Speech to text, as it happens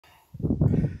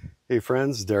Hey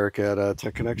friends, Derek at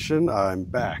Tech Connection. I'm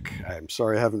back. I'm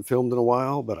sorry I haven't filmed in a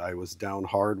while, but I was down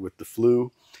hard with the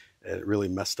flu. It really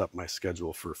messed up my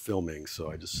schedule for filming, so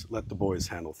I just let the boys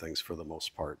handle things for the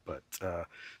most part. But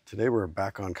today we're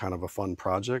back on kind of a fun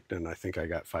project, and I think I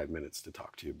got 5 minutes to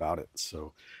talk to you about it.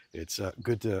 So it's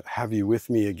good to have you with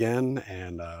me again,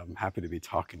 and I'm happy to be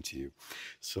talking to you.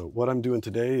 So what I'm doing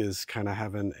today is kind of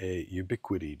having a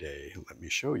Ubiquiti day. Let me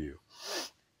show you.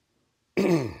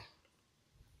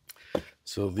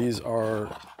 So these are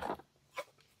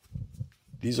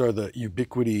the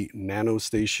Ubiquiti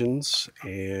Nanostations,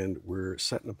 and we're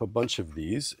setting up a bunch of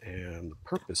these. And the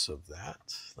purpose of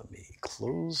that, let me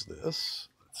close this.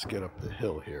 Let's get up the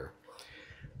hill here.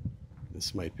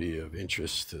 This might be of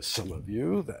interest to some of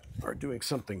you that are doing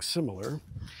something similar.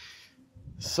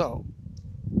 So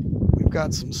we've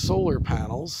got some solar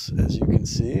panels, as you can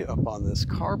see, up on this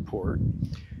carport.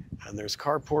 And there's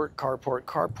carport, carport,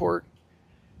 carport.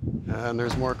 And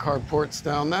there's more carports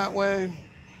down that way.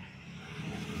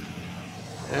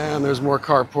 And there's more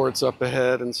carports up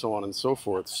ahead, and so on and so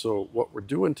forth. So what we're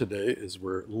doing today is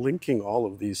we're linking all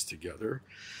of these together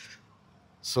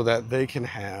so that they can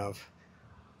have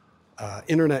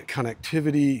internet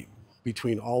connectivity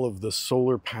between all of the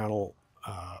solar panel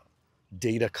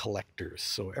data collectors.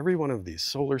 So every one of these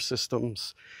solar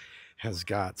systems has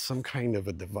got some kind of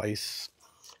a device,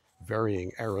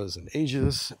 varying eras and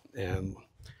ages, and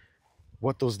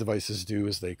what those devices do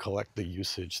is they collect the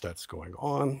usage that's going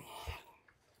on.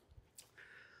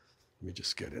 Let me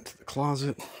just get into the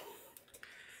closet.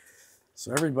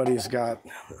 So everybody's got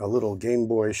a little Game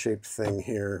Boy shaped thing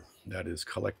here that is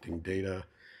collecting data,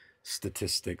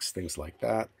 statistics, things like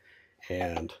that.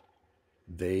 And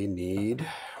they need,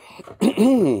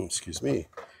 excuse me,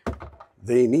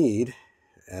 they need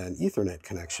an Ethernet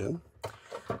connection.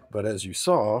 But as you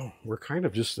saw, we're kind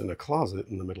of just in a closet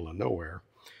in the middle of nowhere.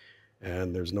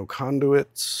 And there's no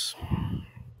conduits.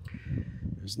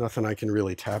 There's nothing I can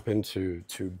really tap into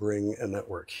to bring a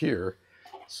network here.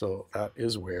 So that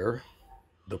is where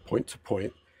the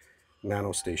point-to-point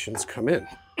nanostations come in.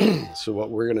 So what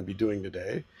we're going to be doing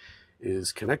today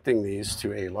is connecting these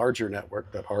to a larger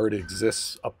network that already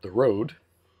exists up the road.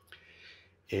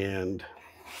 And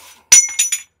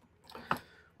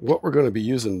what we're going to be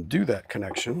using to do that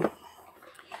connection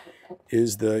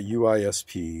is the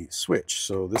UISP switch.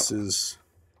 So this is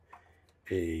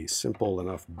a simple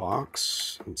enough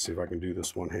box. Let's see if I can do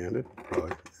this one-handed.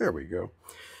 There we go.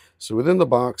 So within the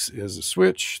box is a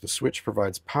switch. The switch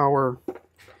provides power.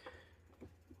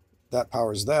 That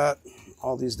powers that.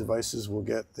 All these devices will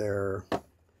get their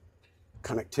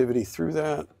connectivity through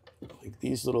that. Like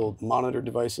these little monitor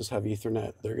devices have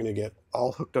Ethernet. They're going to get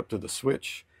all hooked up to the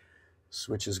switch.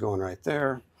 Switch is going right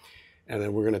there. And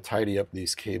then we're going to tidy up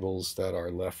these cables that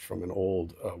are left from an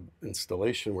old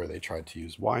installation where they tried to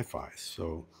use Wi-Fi.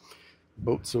 So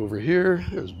Boat's over here.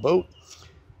 There's Boat.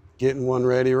 Getting one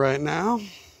ready right now.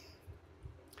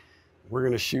 We're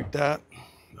going to shoot that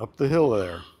up the hill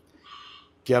there.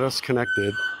 Get us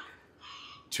connected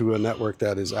to a network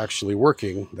that is actually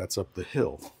working, that's up the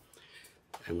hill.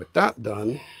 And with that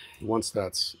done, once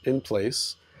that's in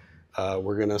place,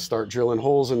 we're going to start drilling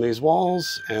holes in these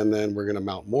walls, and then we're going to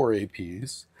mount more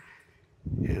APs.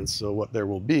 And so what there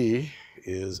will be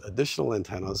is additional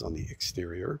antennas on the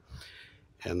exterior,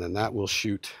 and then that will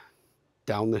shoot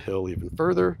down the hill even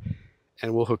further,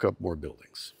 and we'll hook up more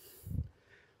buildings.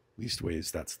 Leastways,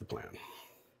 that's the plan.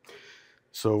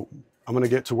 So I'm going to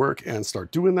get to work and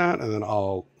start doing that, and then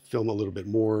I'll film a little bit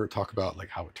more, talk about like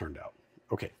how it turned out.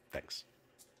 Okay, thanks.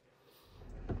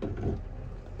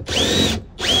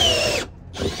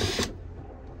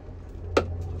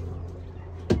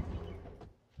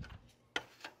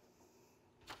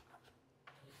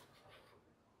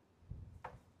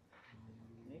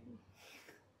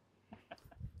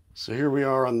 So here we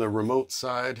are on the remote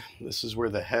side. This is where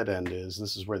the head end is.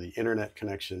 This is where the internet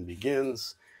connection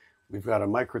begins. We've got a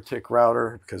MikroTik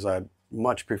router because I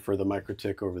much prefer the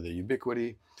MikroTik over the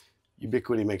Ubiquiti.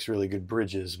 Ubiquiti makes really good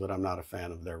bridges, but I'm not a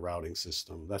fan of their routing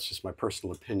system. That's just my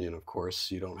personal opinion, of course.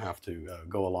 You don't have to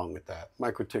go along with that.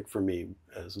 MikroTik for me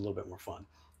is a little bit more fun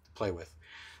to play with.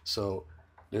 So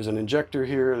there's an injector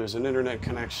here, there's an internet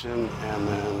connection, and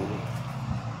then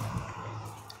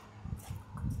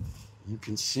you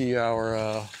can see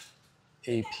our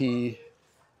AP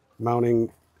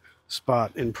mounting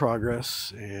spot in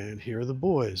progress, and here are the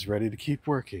boys ready to keep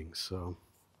working. So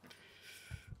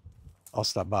I'll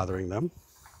stop bothering them.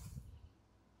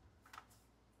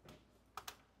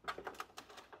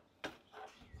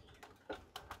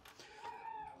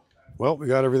 Well, we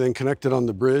got everything connected on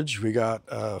the bridge. We got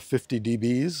 50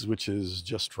 dBs, which is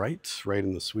just right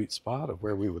in the sweet spot of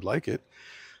where we would like it.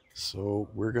 So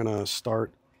we're gonna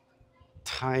start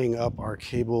tying up our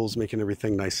cables, making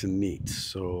everything nice and neat.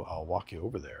 So I'll walk you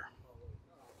over there.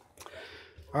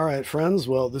 All right, friends.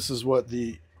 Well, this is what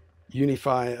the Ubiquiti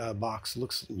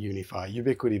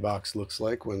box looks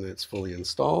like when it's fully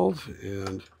installed.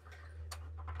 And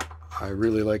I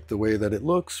really like the way that it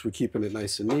looks. We're keeping it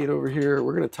nice and neat over here.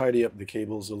 We're going to tidy up the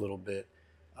cables a little bit.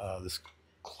 This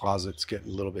closet's getting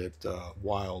a little bit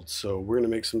wild, so we're going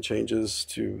to make some changes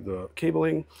to the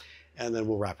cabling, and then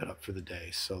we'll wrap it up for the day.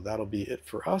 So that'll be it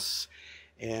for us.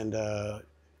 And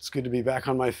it's good to be back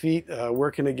on my feet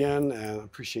working again, and I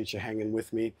appreciate you hanging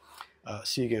with me.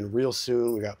 See you again real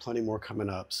soon. We got plenty more coming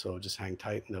up, so just hang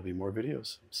tight and there'll be more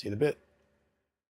videos. See you in a bit.